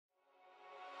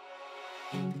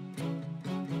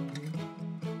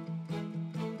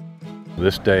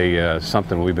This day is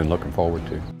something we've been looking forward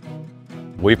to.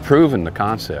 We've proven the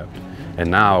concept, and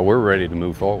now we're ready to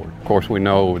move forward. Of course, we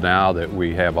know now that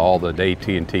we have all the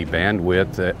AT&T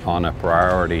bandwidth on a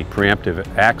priority preemptive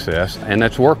access, and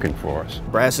that's working for us.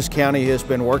 Brazos County has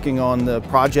been working on the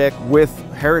project with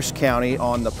Harris County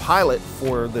on the pilot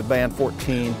for the Band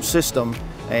 14 system,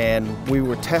 and we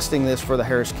were testing this for the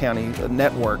Harris County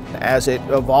network. As it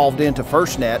evolved into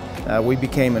FirstNet, we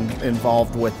became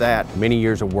involved with that. Many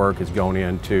years of work has gone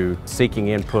into seeking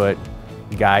input,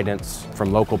 guidance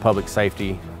from local public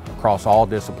safety across all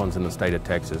disciplines in the state of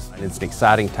Texas. It's an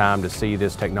exciting time to see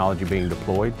this technology being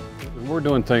deployed. We're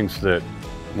doing things that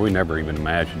we never even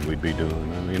imagined we'd be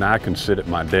doing. I mean, I can sit at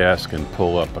my desk and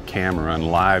pull up a camera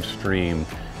and live stream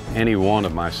any one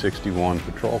of my 61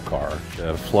 patrol cars.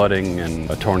 A flooding and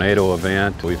a tornado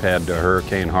event. We've had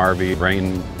Hurricane Harvey,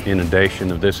 rain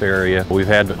inundation of this area. We've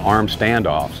had armed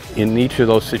standoffs. In each of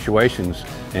those situations,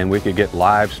 and we could get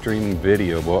live streaming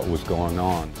video of what was going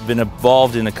on. Been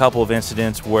involved in a couple of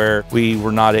incidents where we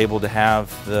were not able to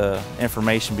have the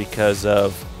information because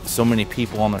of so many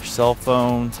people on their cell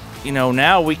phones. You know,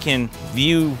 now we can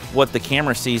view what the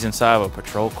camera sees inside of a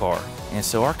patrol car. And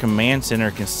so our command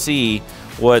center can see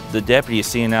what the deputy is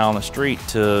seeing out on the street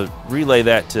to relay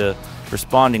that to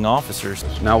responding officers.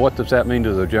 Now, what does that mean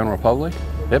to the general public?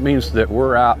 It means that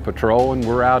we're out patrolling,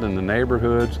 we're out in the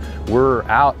neighborhoods, we're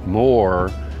out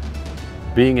more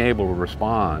being able to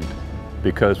respond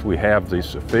because we have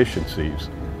these efficiencies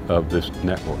of this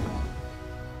network.